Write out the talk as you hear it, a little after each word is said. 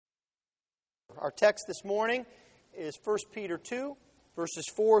Our text this morning is 1 Peter 2, verses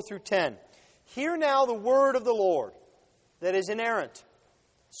 4 through 10. Hear now the word of the Lord that is inerrant,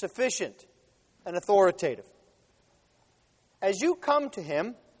 sufficient, and authoritative. As you come to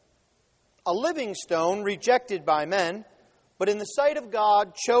him, a living stone rejected by men, but in the sight of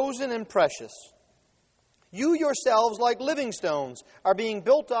God chosen and precious, you yourselves, like living stones, are being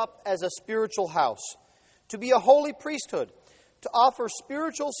built up as a spiritual house, to be a holy priesthood, to offer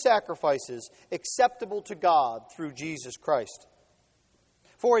spiritual sacrifices acceptable to God through Jesus Christ.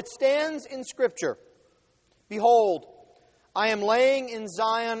 For it stands in Scripture, Behold, I am laying in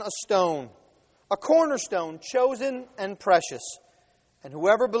Zion a stone, a cornerstone chosen and precious, and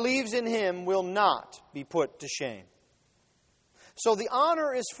whoever believes in him will not be put to shame. So the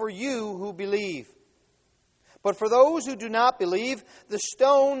honor is for you who believe. But for those who do not believe, the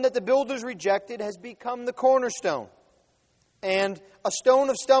stone that the builders rejected has become the cornerstone, and a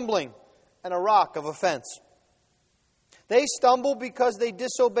stone of stumbling, and a rock of offense. They stumble because they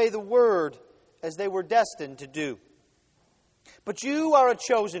disobey the word, as they were destined to do. But you are a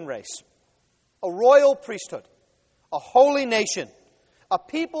chosen race, a royal priesthood, a holy nation, a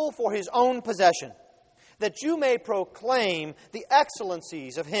people for his own possession, that you may proclaim the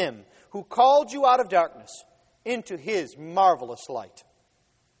excellencies of him who called you out of darkness into his marvelous light.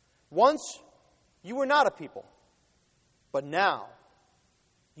 Once you were not a people, but now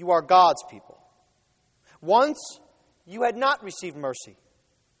you are God's people. Once you had not received mercy,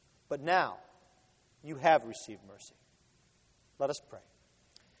 but now you have received mercy. Let us pray.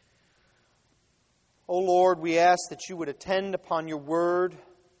 O Lord, we ask that you would attend upon your word,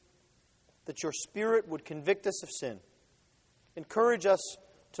 that your Spirit would convict us of sin, encourage us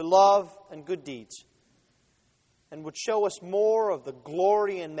to love and good deeds, and would show us more of the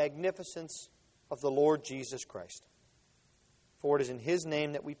glory and magnificence of the Lord Jesus Christ. For it is in his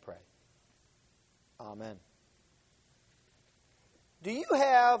name that we pray. Amen. Do you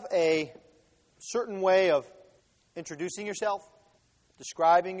have a certain way of introducing yourself,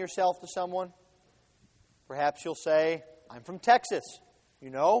 describing yourself to someone? Perhaps you'll say, I'm from Texas.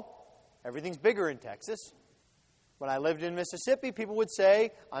 You know, everything's bigger in Texas. When I lived in Mississippi, people would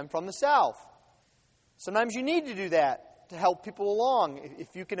say, I'm from the South. Sometimes you need to do that to help people along.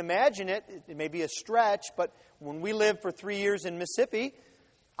 If you can imagine it, it may be a stretch, but when we lived for 3 years in Mississippi,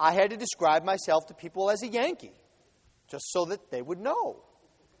 I had to describe myself to people as a Yankee, just so that they would know.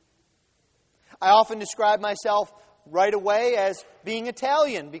 I often describe myself right away as being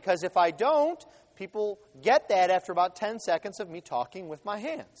Italian, because if I don't, people get that after about 10 seconds of me talking with my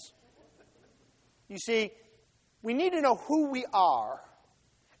hands. You see, we need to know who we are,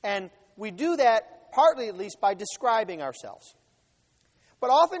 and we do that partly at least by describing ourselves. But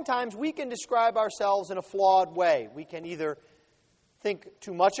oftentimes we can describe ourselves in a flawed way. We can either think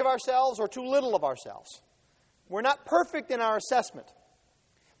too much of ourselves or too little of ourselves. We're not perfect in our assessment.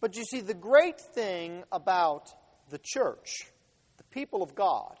 But you see, the great thing about the church, the people of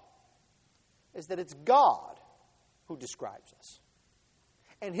God, is that it's God who describes us.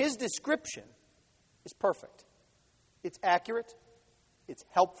 And his description is perfect. It's accurate. It's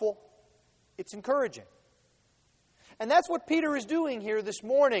helpful. It's encouraging. And that's what Peter is doing here this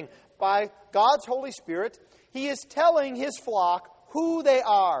morning. By God's Holy Spirit, he is telling his flock who they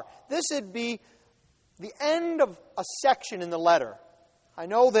are. This would be the end of a section in the letter. I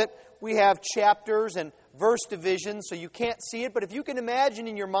know that we have chapters and verse divisions, so you can't see it, but if you can imagine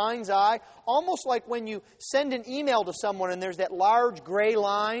in your mind's eye, almost like when you send an email to someone and there's that large gray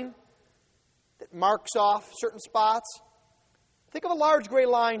line that marks off certain spots. Think of a large gray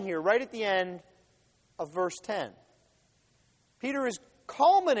line here, right at the end of verse 10. Peter is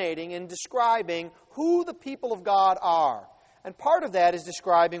culminating in describing who the people of God are. And part of that is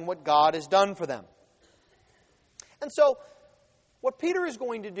describing what God has done for them. And so, what Peter is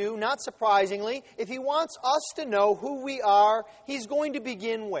going to do, not surprisingly, if he wants us to know who we are, he's going to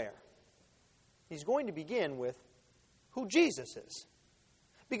begin where? He's going to begin with who Jesus is.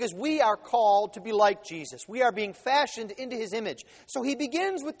 Because we are called to be like Jesus. We are being fashioned into his image. So he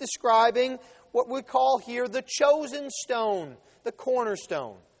begins with describing what we call here the chosen stone, the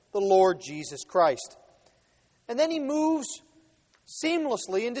cornerstone, the Lord Jesus Christ. And then he moves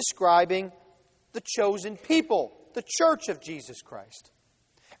seamlessly in describing the chosen people, the church of Jesus Christ.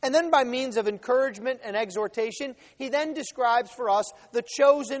 And then by means of encouragement and exhortation, he then describes for us the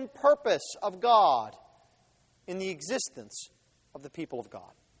chosen purpose of God in the existence of the people of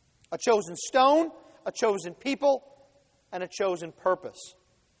God. A chosen stone, a chosen people, and a chosen purpose.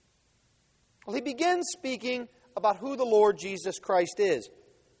 Well, he begins speaking about who the Lord Jesus Christ is.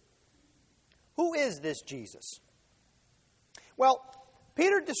 Who is this Jesus? Well,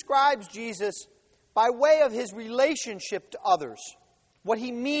 Peter describes Jesus by way of his relationship to others, what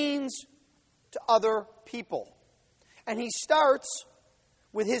he means to other people. And he starts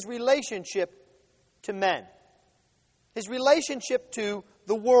with his relationship to men, his relationship to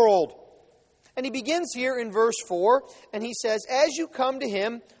the world. And he begins here in verse 4, and he says, "As you come to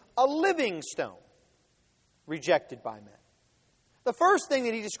him, a living stone, rejected by men." The first thing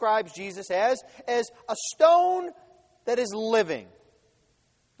that he describes Jesus as a stone that is living.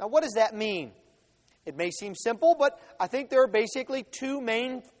 Now, what does that mean? It may seem simple, but I think there are basically two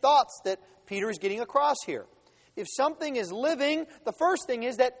main thoughts that Peter is getting across here. If something is living, the first thing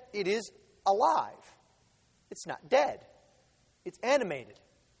is that it is alive. It's not dead. It's animated.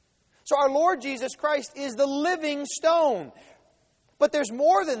 So our Lord Jesus Christ is the living stone. But there's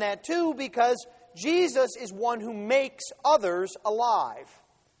more than that too, because Jesus is one who makes others alive.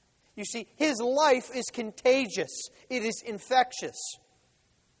 You see, his life is contagious. It is infectious.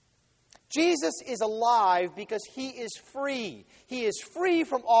 Jesus is alive because he is free. He is free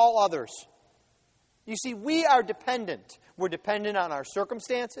from all others. You see, we are dependent. We're dependent on our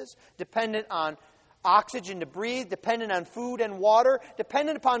circumstances, dependent on oxygen to breathe, dependent on food and water,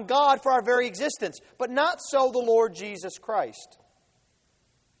 dependent upon God for our very existence. But not so the Lord Jesus Christ.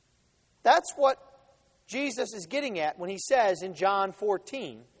 That's what Jesus is getting at when he says in John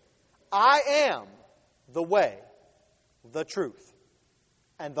 14, "I am the way, the truth,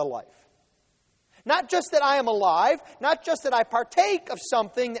 and the life." Not just that I am alive, not just that I partake of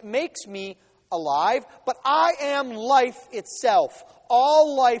something that makes me alive, but I am life itself.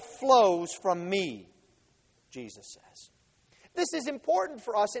 All life flows from me, Jesus says. This is important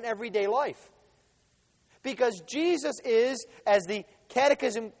for us in everyday life. Because Jesus is, as the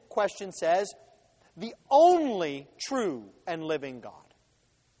Catechism question says, the only true and living God.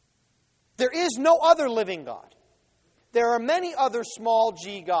 There is no other living God. There are many other small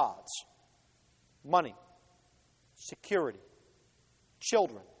g gods. Money, security,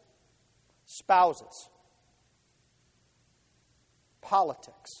 children, spouses,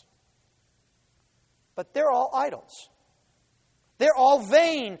 politics. But they're all idols. They're all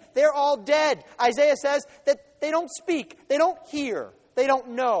vain. They're all dead. Isaiah says that they don't speak, they don't hear, they don't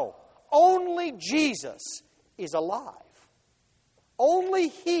know. Only Jesus is alive. Only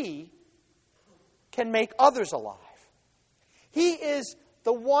He can make others alive. He is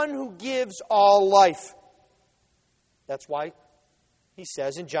the one who gives all life. That's why He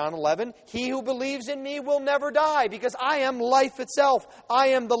says in John 11, "He who believes in me will never die, because I am life itself. I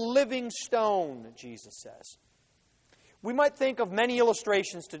am the living stone," Jesus says. We might think of many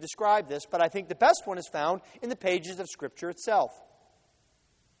illustrations to describe this, but I think the best one is found in the pages of Scripture itself.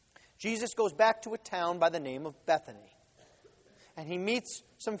 Jesus goes back to a town by the name of Bethany, and he meets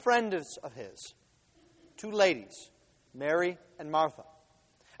some friends of his, two ladies, Mary and Martha.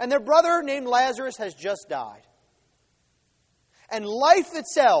 And their brother named Lazarus has just died. And life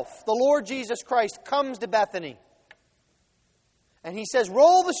itself, the Lord Jesus Christ, comes to Bethany. And he says,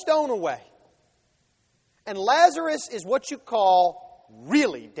 "Roll the stone away." And Lazarus is what you call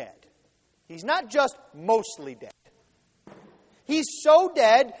really dead. He's not just mostly dead. He's so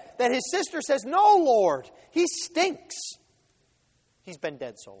dead that his sister says, "No, Lord, he stinks." He's been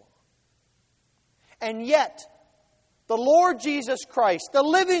dead so long. And yet, the Lord Jesus Christ, the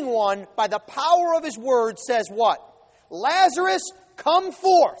living one, by the power of His word, says what? "Lazarus, come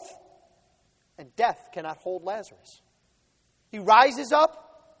forth." And death cannot hold Lazarus. He rises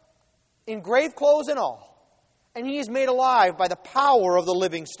up in grave clothes and all, and he is made alive by the power of the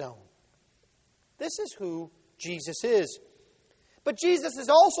living stone. This is who Jesus is. But Jesus is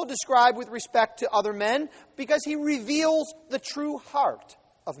also described with respect to other men because he reveals the true heart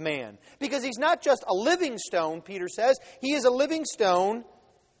of man. Because he's not just a living stone, Peter says, he is a living stone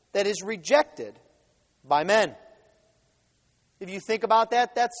that is rejected by men. If you think about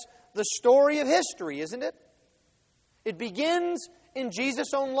that, that's the story of history, isn't it? It begins in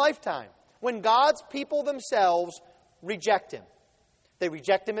Jesus' own lifetime, when God's people themselves reject Him. They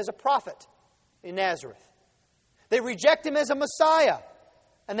reject Him as a prophet in Nazareth. They reject Him as a Messiah,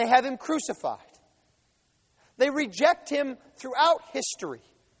 and they have Him crucified. They reject Him throughout history.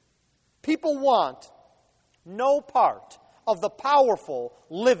 People want no part of the powerful,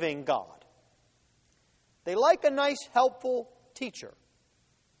 living God. They like a nice, helpful teacher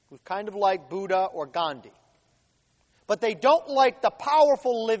who's kind of like Buddha or Gandhi. But they don't like the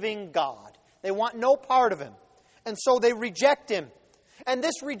powerful, living God. They want no part of Him. And so they reject Him. And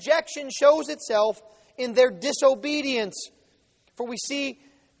this rejection shows itself in their disobedience. For we see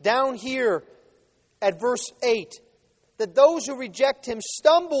down here at verse 8 that those who reject Him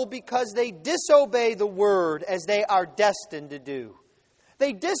stumble because they disobey the word as they are destined to do.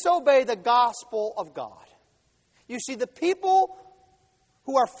 They disobey the gospel of God. You see, the people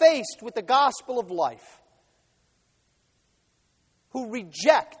who are faced with the gospel of life, who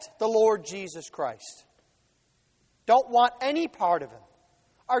reject the Lord Jesus Christ, don't want any part of Him,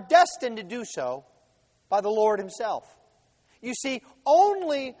 are destined to do so by the Lord Himself. You see,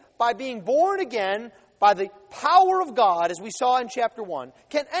 only by being born again by the power of God, as we saw in chapter 1,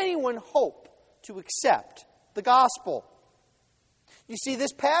 can anyone hope to accept the gospel. You see,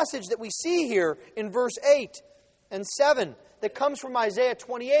 this passage that we see here in verse 8 and 7 that comes from Isaiah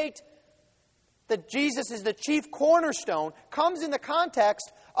 28, that Jesus is the chief cornerstone, comes in the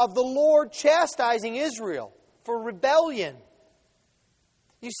context of the Lord chastising Israel for rebellion.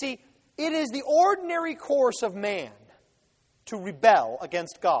 You see, it is the ordinary course of man to rebel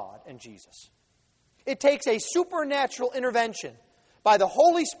against God and Jesus. It takes a supernatural intervention by the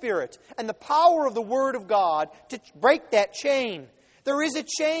Holy Spirit and the power of the Word of God to break that chain. There is a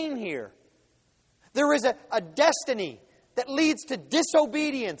chain here. There is a destiny that leads to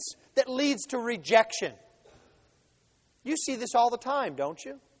disobedience, that leads to rejection. You see this all the time, don't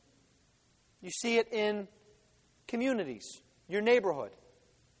you? You see it in communities, your neighborhood,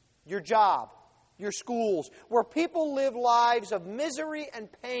 your job, your schools, where people live lives of misery and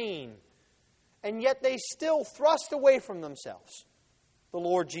pain, and yet they still thrust away from themselves the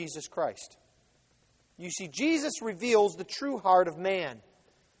Lord Jesus Christ. You see, Jesus reveals the true heart of man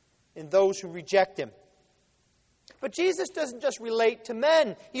in those who reject Him. But Jesus doesn't just relate to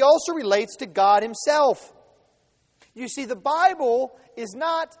men. He also relates to God Himself. You see, the Bible is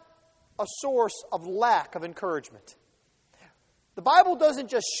not a source of lack of encouragement. The Bible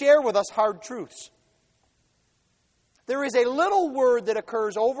doesn't just share with us hard truths. There is a little word that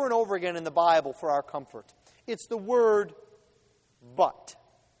occurs over and over again in the Bible for our comfort. It's the word but.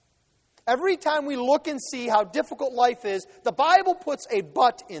 Every time we look and see how difficult life is, the Bible puts a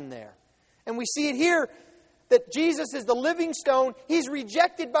but in there. And we see it here that Jesus is the living stone. He's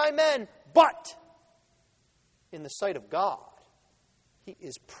rejected by men, but in the sight of God, He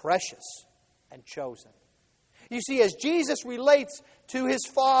is precious and chosen. You see, as Jesus relates to His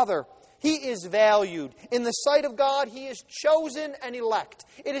Father, He is valued. In the sight of God, He is chosen and elect.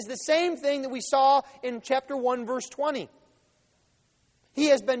 It is the same thing that we saw in chapter 1, verse 20. He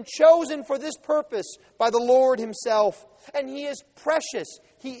has been chosen for this purpose by the Lord Himself. And He is precious.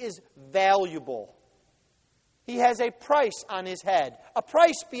 He is valuable. He has a price on His head, a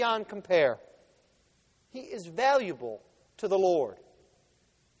price beyond compare. He is valuable to the Lord.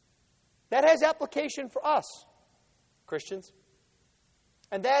 That has application for us, Christians.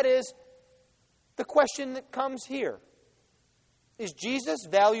 And that is the question that comes here. Is Jesus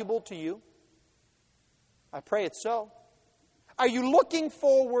valuable to you? I pray it's so. Are you looking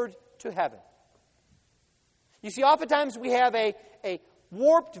forward to heaven? You see, oftentimes we have a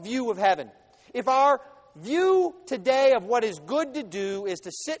warped view of heaven. If our view today of what is good to do is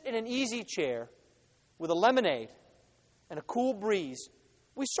to sit in an easy chair with a lemonade and a cool breeze,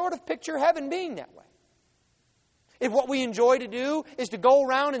 we sort of picture heaven being that way. If what we enjoy to do is to go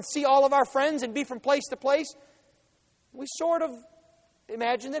around and see all of our friends and be from place to place, we sort of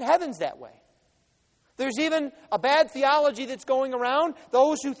imagine that heaven's that way. There's even a bad theology that's going around.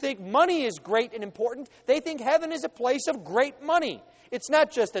 Those who think money is great and important, they think heaven is a place of great money. It's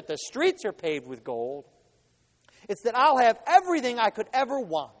not just that the streets are paved with gold. It's that I'll have everything I could ever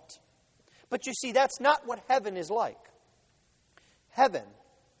want. But you see, that's not what heaven is like. Heaven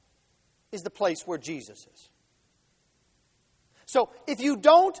is the place where Jesus is. So, if you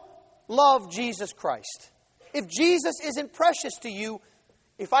don't love Jesus Christ, if Jesus isn't precious to you,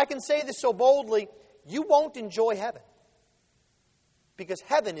 if I can say this so boldly, you won't enjoy heaven. Because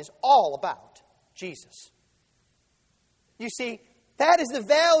heaven is all about Jesus. You see, that is the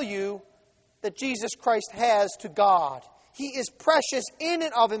value that Jesus Christ has to God. He is precious in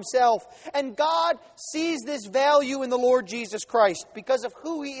and of Himself. And God sees this value in the Lord Jesus Christ because of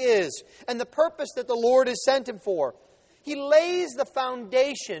who He is and the purpose that the Lord has sent Him for. He lays the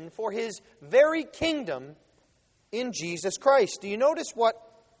foundation for His very kingdom in Jesus Christ. Do you notice what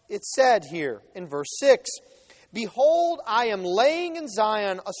it said here in verse 6? Behold, I am laying in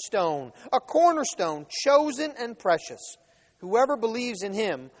Zion a stone, a cornerstone, chosen and precious. Whoever believes in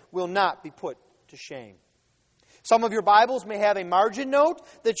Him will not be put to shame. Some of your Bibles may have a margin note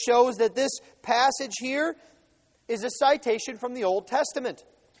that shows that this passage here is a citation from the Old Testament.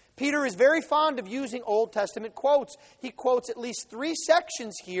 Peter is very fond of using Old Testament quotes. He quotes at least 3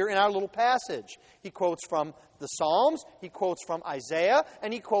 sections here in our little passage. He quotes from the Psalms, he quotes from Isaiah,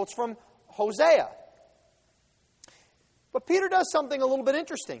 and he quotes from Hosea. But Peter does something a little bit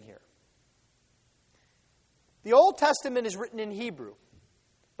interesting here. The Old Testament is written in Hebrew.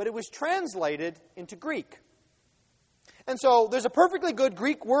 but it was translated into Greek. And so there's a perfectly good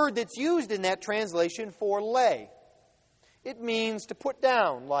Greek word that's used in that translation for lay. It means to put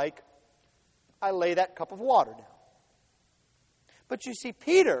down, like, I lay that cup of water down. But you see,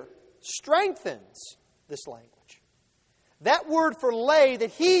 Peter strengthens this language. That word for lay that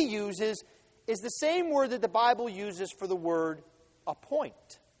he uses is the same word that the Bible uses for the word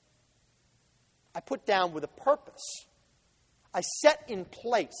appoint. I put down with a purpose. I set in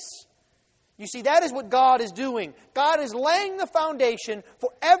place. You see, that is what God is doing. God is laying the foundation for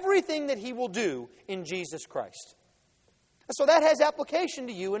everything that He will do in Jesus Christ. So that has application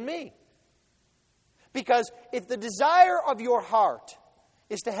to you and me. Because if the desire of your heart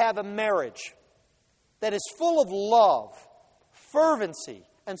is to have a marriage that is full of love, fervency,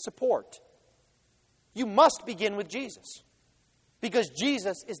 and support, you must begin with Jesus. Because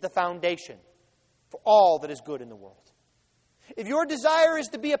Jesus is the foundation for all that is good in the world. If your desire is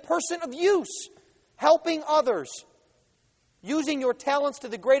to be a person of use, helping others, using your talents to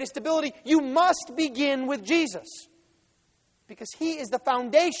the greatest ability, you must begin with Jesus. Because He is the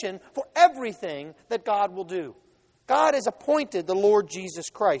foundation for everything that God will do. God has appointed the Lord Jesus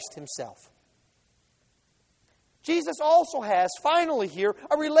Christ Himself. Jesus also has, finally here,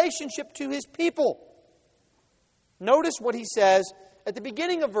 a relationship to His people. Notice what He says at the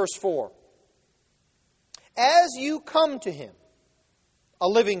beginning of verse 4. As you come to Him, a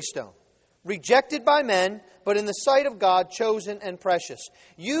living stone, rejected by men, but in the sight of God chosen and precious.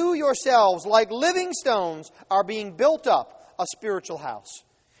 You yourselves, like living stones, are being built up a spiritual house.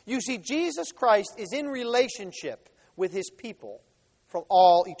 You see, Jesus Christ is in relationship with His people from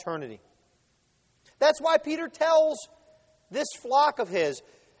all eternity. That's why Peter tells this flock of His,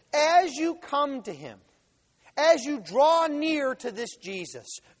 as you come to Him, as you draw near to this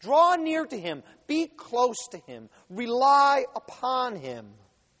Jesus, draw near to Him, be close to Him, rely upon Him.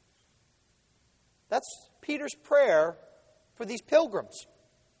 That's Peter's prayer for these pilgrims.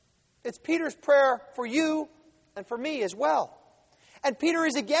 It's Peter's prayer for you and for me as well. And Peter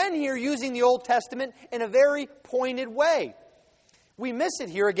is again here using the Old Testament in a very pointed way. We miss it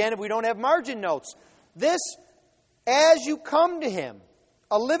here again if we don't have margin notes. This, as you come to Him,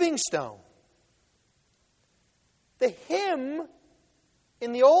 a living stone. The him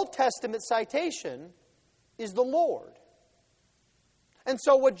in the Old Testament citation is the Lord. And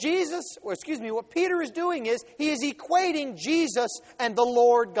so what Peter is doing is, he is equating Jesus and the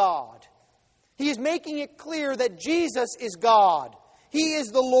Lord God. He is making it clear that Jesus is God. He is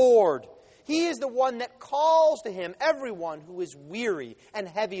the Lord. He is the one that calls to Him everyone who is weary and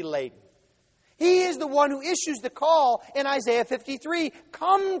heavy laden. He is the one who issues the call in Isaiah 53,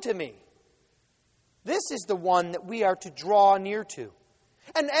 come to me. This is the one that we are to draw near to.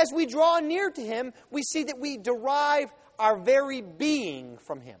 And as we draw near to Him, we see that we derive our very being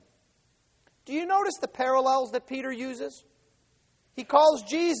from Him. Do you notice the parallels that Peter uses? He calls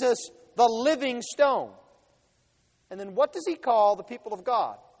Jesus the living stone. And then what does he call the people of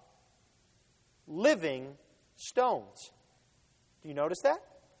God? Living stones. Do you notice that?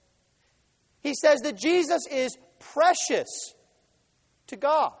 He says that Jesus is precious to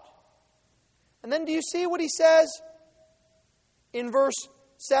God. And then do you see what he says in verse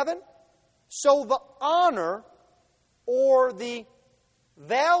 7? So the honor or the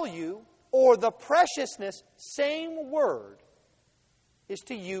value or the preciousness, same word, is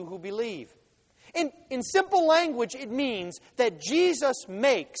to you who believe. In simple language, it means that Jesus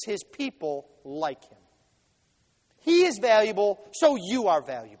makes His people like Him. He is valuable, so you are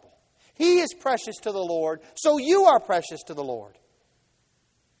valuable. He is precious to the Lord, so you are precious to the Lord.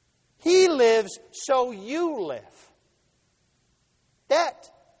 He lives, so you live.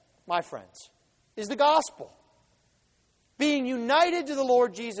 That, my friends, is the gospel. Being united to the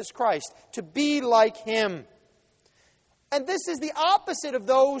Lord Jesus Christ, to be like Him. And this is the opposite of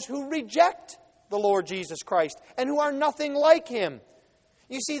those who reject the Lord Jesus Christ and who are nothing like Him.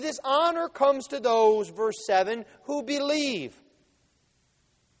 You see, this honor comes to those, verse 7, who believe.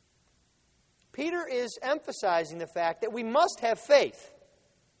 Peter is emphasizing the fact that we must have faith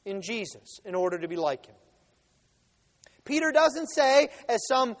in Jesus in order to be like Him. Peter doesn't say, as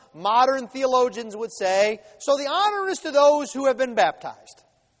some modern theologians would say, so the honor is to those who have been baptized.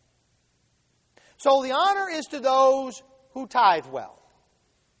 So the honor is to those who tithe well.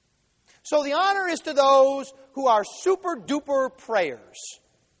 So the honor is to those who are super-duper prayers.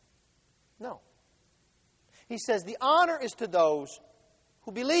 No. He says the honor is to those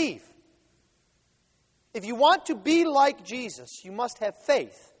who believe. If you want to be like Jesus, you must have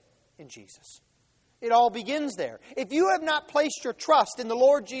faith in Jesus. It all begins there. If you have not placed your trust in the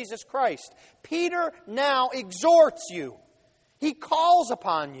Lord Jesus Christ, Peter now exhorts you. He calls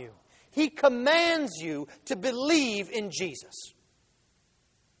upon you. He commands you to believe in Jesus.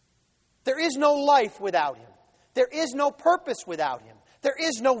 There is no life without Him. There is no purpose without Him. There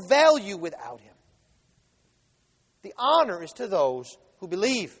is no value without Him. The honor is to those who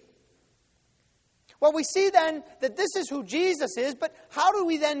believe. Well, we see then that this is who Jesus is, but how do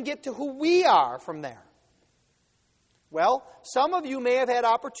we then get to who we are from there? Well, some of you may have had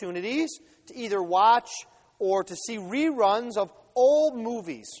opportunities to either watch or to see reruns of old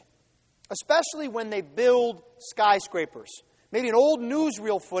movies, especially when they build skyscrapers. Maybe an old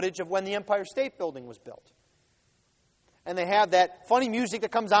newsreel footage of when the Empire State Building was built. And they have that funny music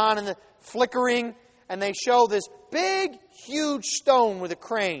that comes on and the flickering, and they show this big, huge stone with a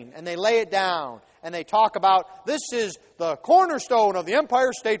crane, and they lay it down, and they talk about, this is the cornerstone of the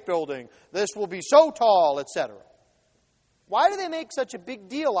Empire State Building. This will be so tall, etc. Why do they make such a big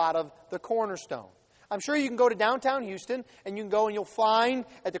deal out of the cornerstone? I'm sure you can go to downtown Houston, and you can go and you'll find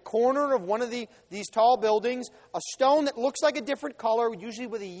at the corner of one of these tall buildings a stone that looks like a different color, usually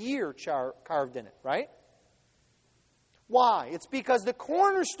with a year carved in it, right? Why? It's because the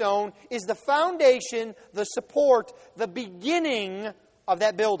cornerstone is the foundation, the support, the beginning of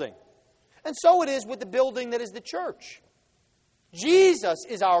that building. And so it is with the building that is the church. Jesus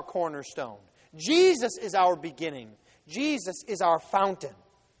is our cornerstone. Jesus is our beginning. Jesus is our fountain.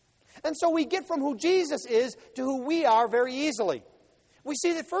 And so we get from who Jesus is to who we are very easily. We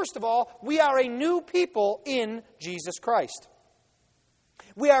see that, first of all, we are a new people in Jesus Christ.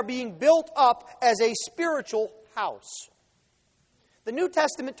 We are being built up as a spiritual house. The New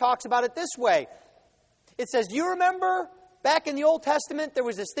Testament talks about it this way. It says, do you remember back in the Old Testament there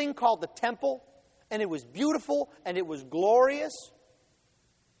was this thing called the temple, and it was beautiful and it was glorious?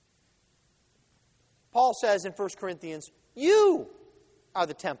 Paul says in 1 Corinthians, you are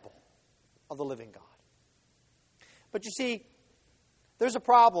the temple of the living God. But you see, there's a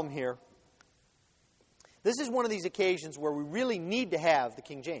problem here. This is one of these occasions where we really need to have the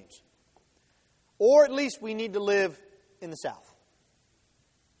King James. Or at least we need to live in the South.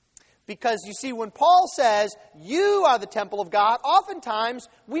 Because you see, when Paul says, you are the temple of God, oftentimes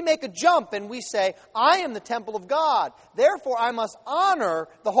we make a jump and we say, I am the temple of God. Therefore, I must honor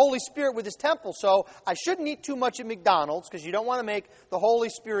the Holy Spirit with His temple. So I shouldn't eat too much at McDonald's because you don't want to make the Holy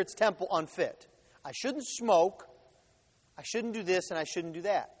Spirit's temple unfit. I shouldn't smoke. I shouldn't do this and I shouldn't do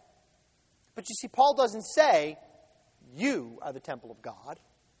that. But you see, Paul doesn't say, you are the temple of God.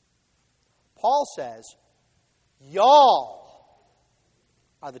 Paul says, y'all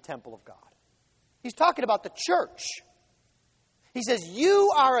are the temple of God. He's talking about the church. He says,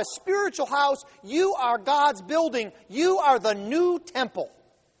 you are a spiritual house. You are God's building. You are the new temple.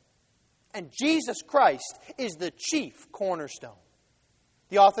 And Jesus Christ is the chief cornerstone.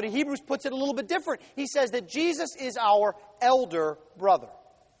 The author of Hebrews puts it a little bit different. He says that Jesus is our elder brother.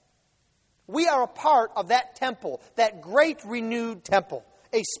 We are a part of that temple, that great renewed temple.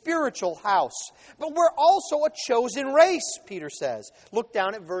 A spiritual house. But we're also a chosen race, Peter says. Look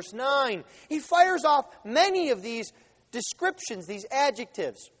down at verse 9. He fires off many of these descriptions, these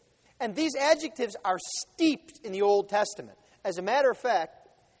adjectives. And these adjectives are steeped in the Old Testament. As a matter of fact,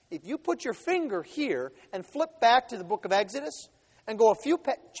 if you put your finger here and flip back to the book of Exodus and go a few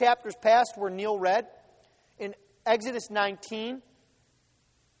chapters past where Neil read, in Exodus 19,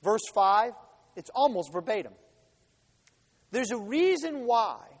 verse 5, it's almost verbatim. There's a reason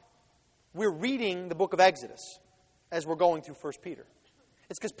why we're reading the book of Exodus as we're going through 1 Peter.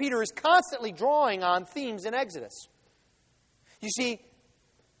 It's because Peter is constantly drawing on themes in Exodus. You see,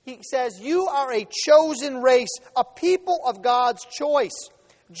 he says, you are a chosen race, a people of God's choice.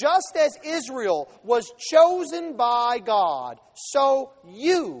 Just as Israel was chosen by God, so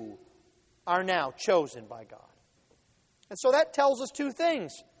you are now chosen by God. And so that tells us two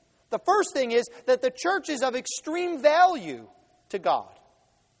things. The first thing is that the church is of extreme value to God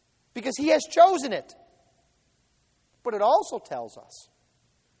because He has chosen it. But it also tells us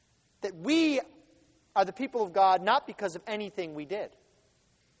that we are the people of God not because of anything we did.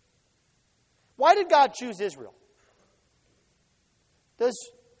 Why did God choose Israel? Does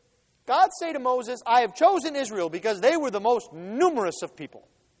God say to Moses, I have chosen Israel because they were the most numerous of people?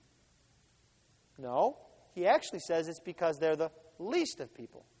 No. He actually says it's because they're the least of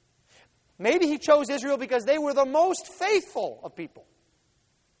people. Maybe He chose Israel because they were the most faithful of people.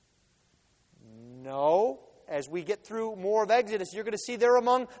 No. As we get through more of Exodus, you're going to see they're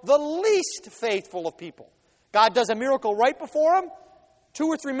among the least faithful of people. God does a miracle right before them. 2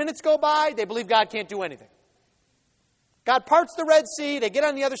 or 3 minutes go by, they believe God can't do anything. God parts the Red Sea, they get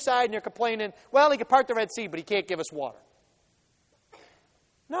on the other side and they're complaining, well, He can part the Red Sea, but He can't give us water.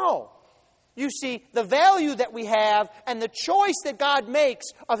 No. You see, the value that we have and the choice that God makes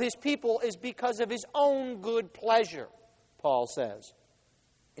of His people is because of His own good pleasure, Paul says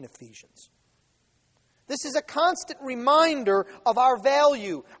in Ephesians. This is a constant reminder of our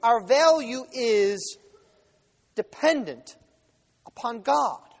value. Our value is dependent upon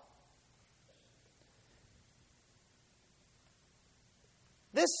God.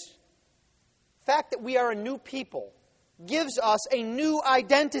 This fact that we are a new people gives us a new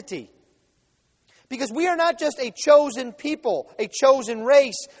identity. Because we are not just a chosen people, a chosen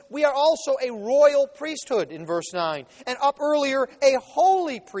race. We are also a royal priesthood in verse 9. And up earlier, a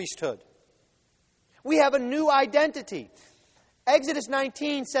holy priesthood. We have a new identity. Exodus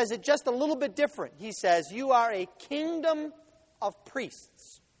 19 says it just a little bit different. He says, you are a kingdom of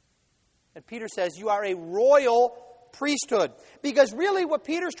priests. And Peter says, you are a royal priesthood. Because really what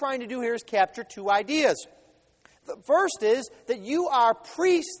Peter's trying to do here is capture two ideas. The first is that you are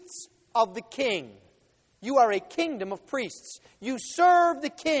priests of the king. You are a kingdom of priests. You serve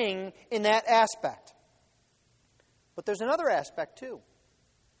the king in that aspect. But there's another aspect too.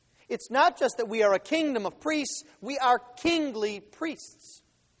 It's not just that we are a kingdom of priests, we are kingly priests.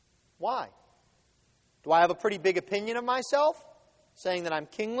 Why? Do I have a pretty big opinion of myself, saying that I'm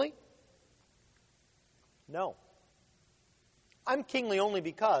kingly? No. I'm kingly only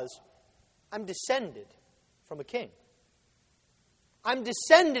because I'm descended from a king. I'm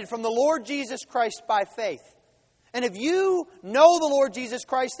descended from the Lord Jesus Christ by faith. And if you know the Lord Jesus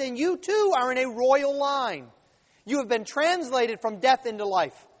Christ, then you too are in a royal line. You have been translated from death into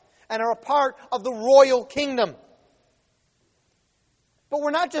life and are a part of the royal kingdom. But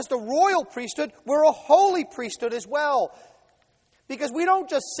we're not just a royal priesthood, we're a holy priesthood as well. Because we don't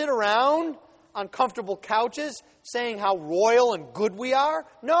just sit around on comfortable couches saying how royal and good we are.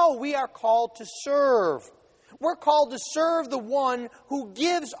 No, we are called to serve. We're called to serve the one who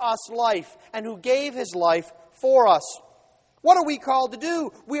gives us life and who gave His life for us. What are we called to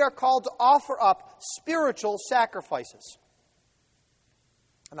do? We are called to offer up spiritual sacrifices.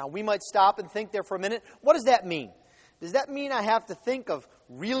 Now, we might stop and think there for a minute. What does that mean? Does that mean I have to think of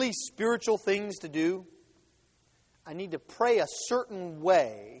really spiritual things to do? I need to pray a certain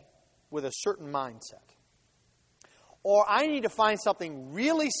way with a certain mindset. Or I need to find something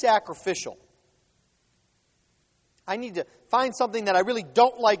really sacrificial. I need to find something that I really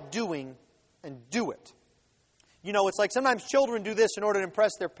don't like doing and do it. You know, it's like sometimes children do this in order to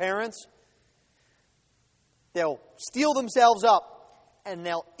impress their parents. They'll steel themselves up and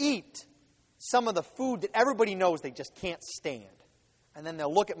they'll eat some of the food that everybody knows they just can't stand. And then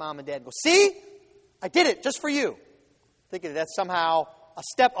they'll look at mom and dad and go, see? I did it just for you. Thinking that's somehow a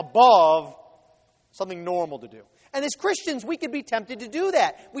step above something normal to do. And as Christians, we could be tempted to do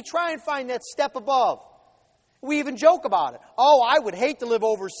that. We try and find that step above. We even joke about it. Oh, I would hate to live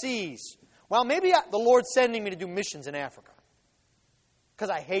overseas. Well, maybe the Lord's sending me to do missions in Africa. Because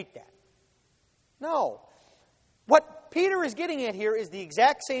I hate that. No. What Peter is getting at here is the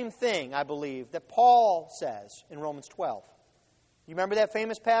exact same thing, I believe, that Paul says in Romans 12. You remember that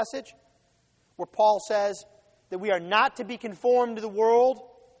famous passage? Where Paul says that we are not to be conformed to the world,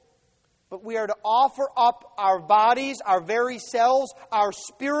 but we are to offer up our bodies, our very selves, our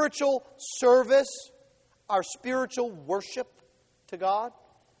spiritual service, our spiritual worship to God.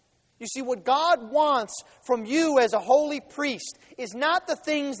 You see, what God wants from you as a holy priest is not the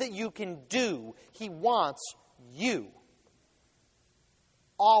things that you can do. He wants you.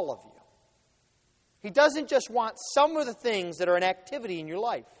 All of you. He doesn't just want some of the things that are an activity in your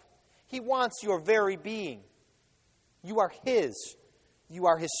life. He wants your very being. You are His. You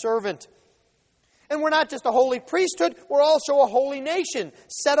are His servant. And we're not just a holy priesthood, we're also a holy nation,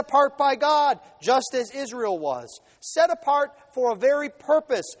 set apart by God, just as Israel was. Set apart for a very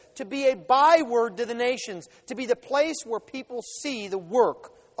purpose, to be a byword to the nations, to be the place where people see the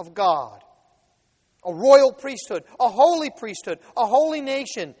work of God. A royal priesthood, a holy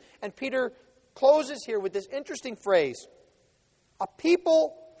nation. And Peter closes here with this interesting phrase, a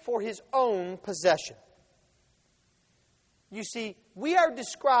people for His own possession. You see, we are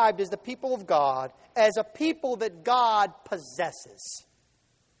described as the people of God, as a people that God possesses,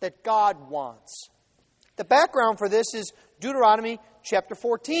 that God wants. The background for this is Deuteronomy chapter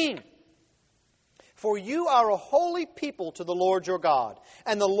 14. For you are a holy people to the Lord your God,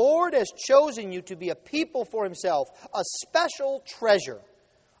 and the Lord has chosen you to be a people for Himself, a special treasure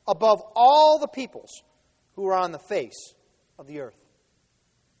above all the peoples who are on the face of the earth.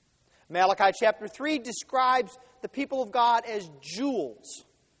 Malachi chapter 3 describes the people of God as jewels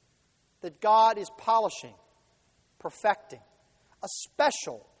that God is polishing, perfecting, a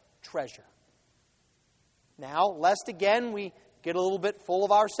special treasure. Now, lest again we get a little bit full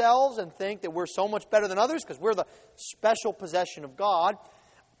of ourselves and think that we're so much better than others because we're the special possession of God.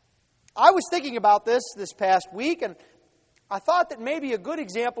 I was thinking about this past week, and I thought that maybe a good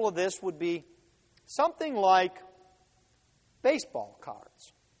example of this would be something like baseball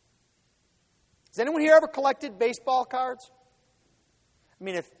cards. Has anyone here ever collected baseball cards? I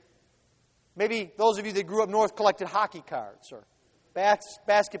mean, if maybe those of you that grew up north collected hockey cards or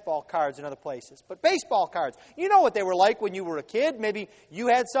basketball cards in other places. But baseball cards, you know what they were like when you were a kid. Maybe you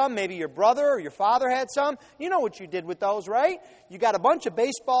had some, maybe your brother or your father had some. You know what you did with those, right? You got a bunch of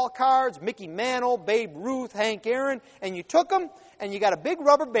baseball cards, Mickey Mantle, Babe Ruth, Hank Aaron, and you took them and you got a big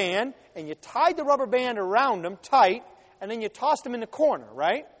rubber band and you tied the rubber band around them tight and then you tossed them in the corner,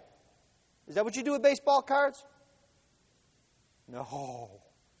 right? Is that what you do with baseball cards? No.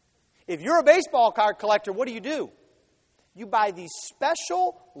 If you're a baseball card collector, what do? You buy these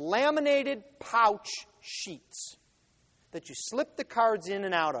special laminated pouch sheets that you slip the cards in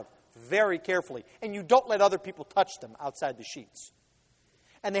and out of very carefully. And you don't let other people touch them outside the sheets.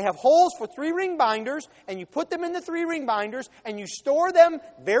 And they have holes for 3-ring binders, and you put them in the 3-ring binders, and you store them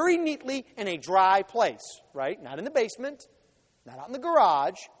very neatly in a dry place, right? Not in the basement, not out in the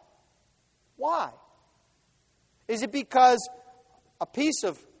garage. Why? Is it because a piece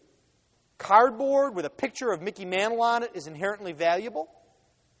of cardboard with a picture of Mickey Mantle on it is inherently valuable?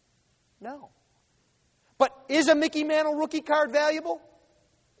 No. But is a Mickey Mantle rookie card valuable?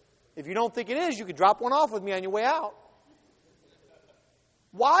 If you don't think it is, you could drop one off with me on your way out.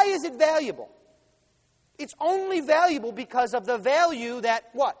 Why is it valuable? It's only valuable because of the value that,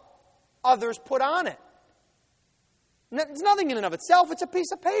 what? Others put on it. It's nothing in and of itself. It's a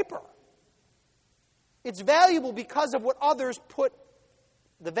piece of paper. It's valuable because of what others put,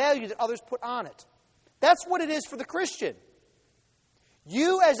 the value that others put on it. That's what it is for the Christian.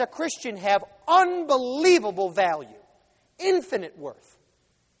 You as a Christian have unbelievable value, infinite worth,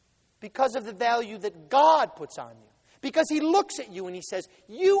 because of the value that God puts on you. Because He looks at you and He says,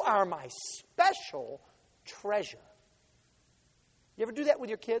 you are my special treasure. You ever do that with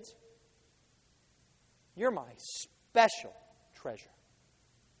your kids? You're my special treasure.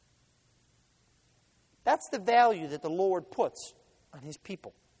 That's the value that the Lord puts on His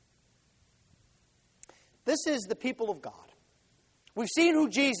people. This is the people of God. We've seen who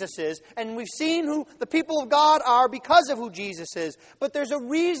Jesus is, and we've seen who the people of God are because of who Jesus is. But there's a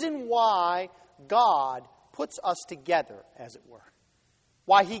reason why God puts us together, as it were.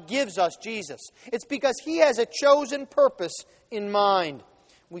 Why He gives us Jesus. It's because He has a chosen purpose in mind.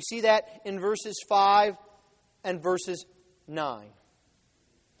 We see that in verses 5 and verses 9.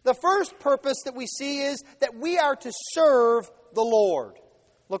 The first purpose that we see is that we are to serve the Lord.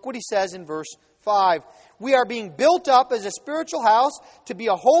 Look what He says in verse 5. We are being built up as a spiritual house to be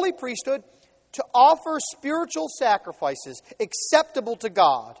a holy priesthood, to offer spiritual sacrifices acceptable to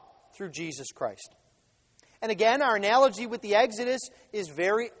God through Jesus Christ. And again, our analogy with the Exodus is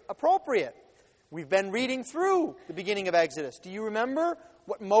very appropriate. We've been reading through the beginning of Exodus. Do you remember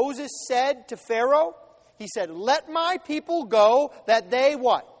what Moses said to Pharaoh? He said, let my people go that they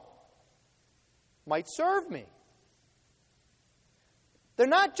what? Might serve me. They're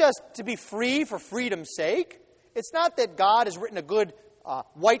not just to be free for freedom's sake. It's not that God has written a good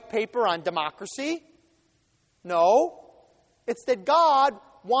white paper on democracy. No. It's that God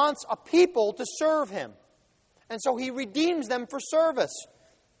wants a people to serve Him. And so He redeems them for service.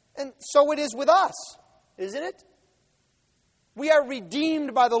 And so it is with us, isn't it? We are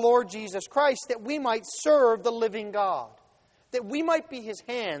redeemed by the Lord Jesus Christ that we might serve the living God. That we might be His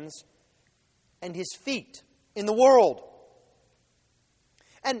hands and His feet in the world.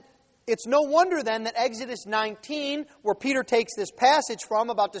 And it's no wonder then that Exodus 19, where Peter takes this passage from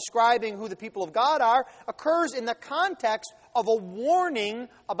about describing who the people of God are, occurs in the context of a warning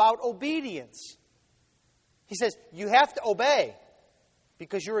about obedience. He says, you have to obey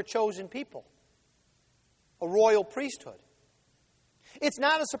because you're a chosen people, a royal priesthood. It's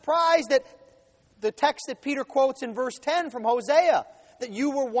not a surprise that the text that Peter quotes in verse 10 from Hosea, that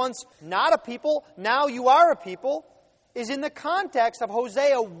you were once not a people, now you are a people, is in the context of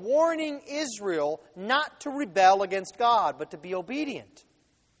Hosea warning Israel not to rebel against God, but to be obedient.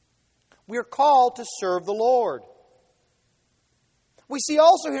 We are called to serve the Lord. We see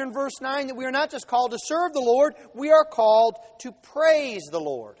also here in verse 9 that we are not just called to serve the Lord, we are called to praise the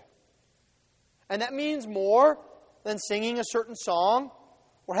Lord. And that means more than singing a certain song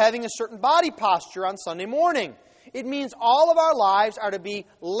or having a certain body posture on Sunday morning. It means all of our lives are to be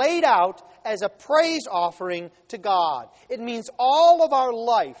laid out as a praise offering to God. It means all of our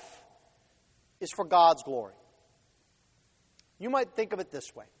life is for God's glory. You might think of it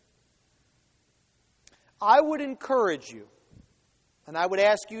this way. I would encourage you And I would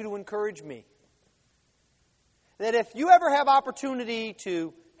ask you to encourage me that if you ever have opportunity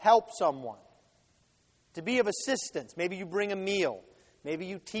to help someone, to be of assistance, maybe you bring a meal, maybe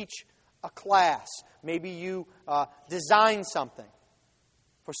you teach a class, maybe you design something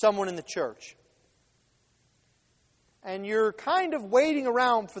for someone in the church, and you're kind of waiting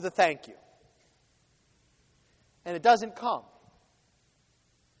around for the thank you, and it doesn't come.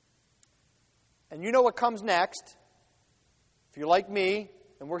 And you know what comes next. If you're like me,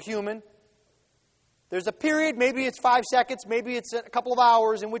 and we're human, there's a period, maybe it's 5 seconds, maybe it's a couple of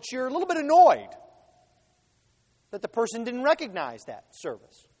hours, in which you're a little bit annoyed that the person didn't recognize that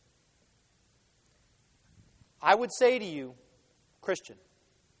service. I would say to you, Christian,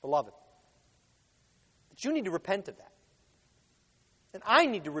 beloved, that you need to repent of that. And I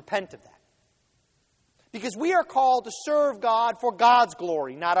need to repent of that. Because we are called to serve God for God's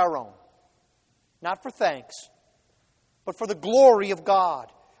glory, not our own. Not for thanks, but for the glory of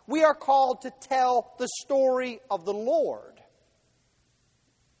God. We are called to tell the story of the Lord,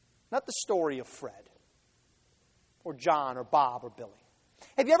 not the story of Fred, or John, or Bob, or Billy.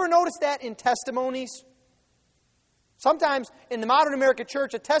 Have you ever noticed that in testimonies? Sometimes in the modern American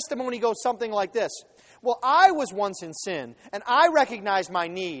church, a testimony goes something like this. Well, I was once in sin, and I recognized my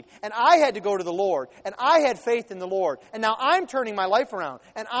need, and I had to go to the Lord, and I had faith in the Lord, and now I'm turning my life around,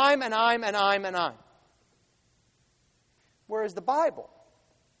 and I'm. Whereas the Bible,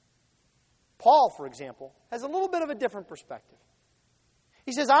 Paul, for example, has a little bit of a different perspective.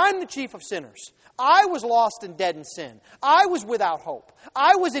 He says, I'm the chief of sinners. I was lost and dead in sin. I was without hope.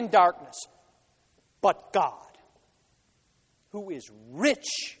 I was in darkness. But God, who is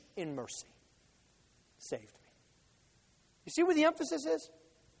rich in mercy, saved me. You see where the emphasis is?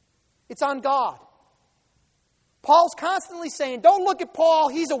 It's on God. Paul's constantly saying, don't look at Paul,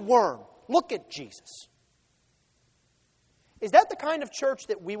 he's a worm. Look at Jesus. Is that the kind of church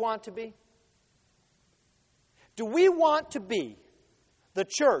that we want to be? Do we want to be the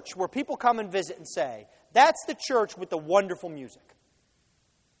church where people come and visit and say, that's the church with the wonderful music.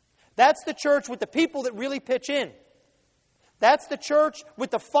 That's the church with the people that really pitch in. That's the church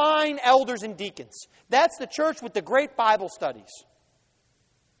with the fine elders and deacons. That's the church with the great Bible studies.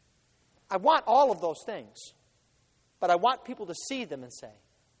 I want all of those things. But I want people to see them and say,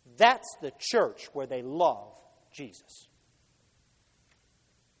 that's the church where they love Jesus.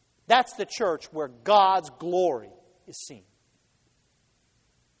 That's the church where God's glory is seen.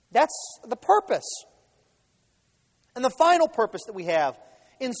 That's the purpose. And the final purpose that we have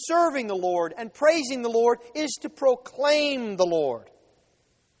in serving the Lord and praising the Lord is to proclaim the Lord.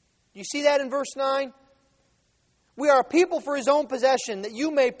 You see that in verse 9? We are a people for His own possession, that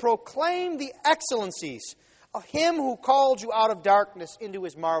you may proclaim the excellencies of Him who called you out of darkness into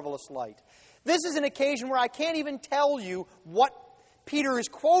His marvelous light. This is an occasion where I can't even tell you what Peter is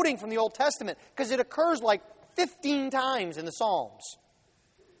quoting from the Old Testament, because it occurs like 15 times in the Psalms.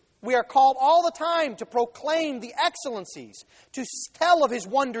 We are called all the time to proclaim the excellencies, to tell of His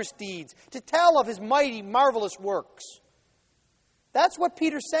wondrous deeds, to tell of His mighty, marvelous works. That's what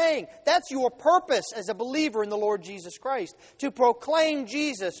Peter's saying. That's your purpose as a believer in the Lord Jesus Christ, to proclaim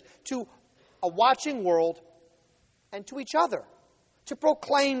Jesus to a watching world and to each other. To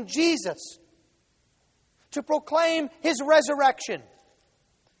proclaim Jesus. To proclaim His resurrection.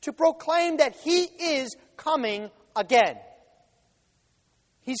 To proclaim that He is coming again.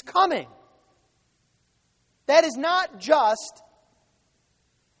 He's coming. That is not just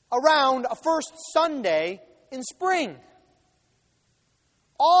around a first Sunday in spring.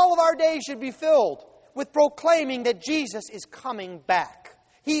 All of our days should be filled with proclaiming that Jesus is coming back.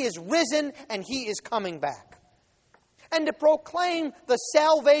 He is risen and He is coming back. And to proclaim the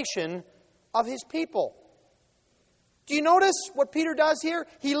salvation of His people. Do you notice what Peter does here?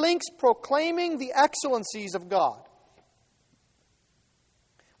 He links proclaiming the excellencies of God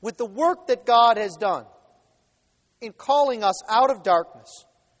with the work that God has done in calling us out of darkness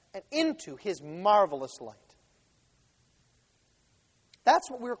and into His marvelous light. That's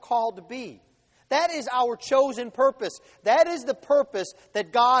what we're called to be. That is our chosen purpose. That is the purpose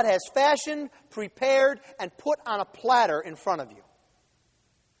that God has fashioned, prepared, and put on a platter in front of you.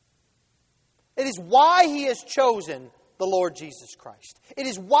 It is why He has chosen the Lord Jesus Christ. It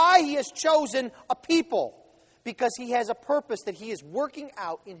is why He has chosen a people. Because He has a purpose that He is working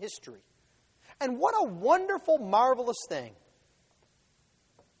out in history. And what a wonderful, marvelous thing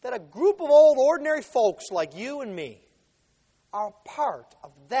that a group of old, ordinary folks like you and me are a part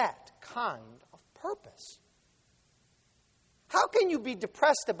of that kind of purpose. How can you be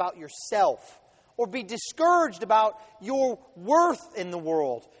depressed about yourself or be discouraged about your worth in the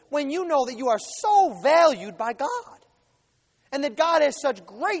world when you know that you are so valued by God? and that God has such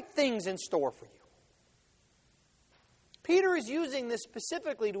great things in store for you. Peter is using this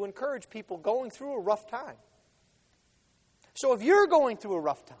specifically to encourage people going through a rough time. So if you're going through a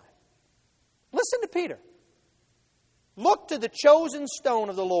rough time, listen to Peter. Look to the chosen stone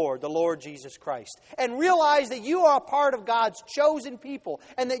of the Lord Jesus Christ, and realize that you are a part of God's chosen people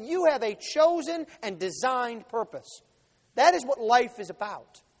and that you have a chosen and designed purpose. That is what life is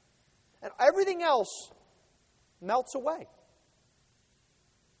about. And everything else melts away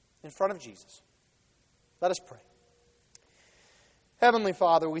in front of Jesus. Let us pray. Heavenly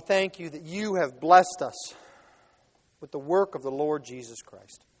Father, we thank you that you have blessed us with the work of the Lord Jesus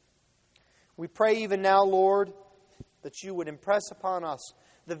Christ. We pray even now, Lord, that you would impress upon us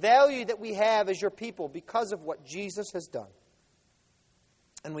the value that we have as your people because of what Jesus has done.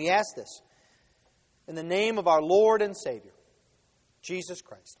 And we ask this in the name of our Lord and Savior, Jesus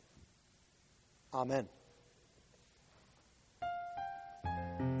Christ. Amen.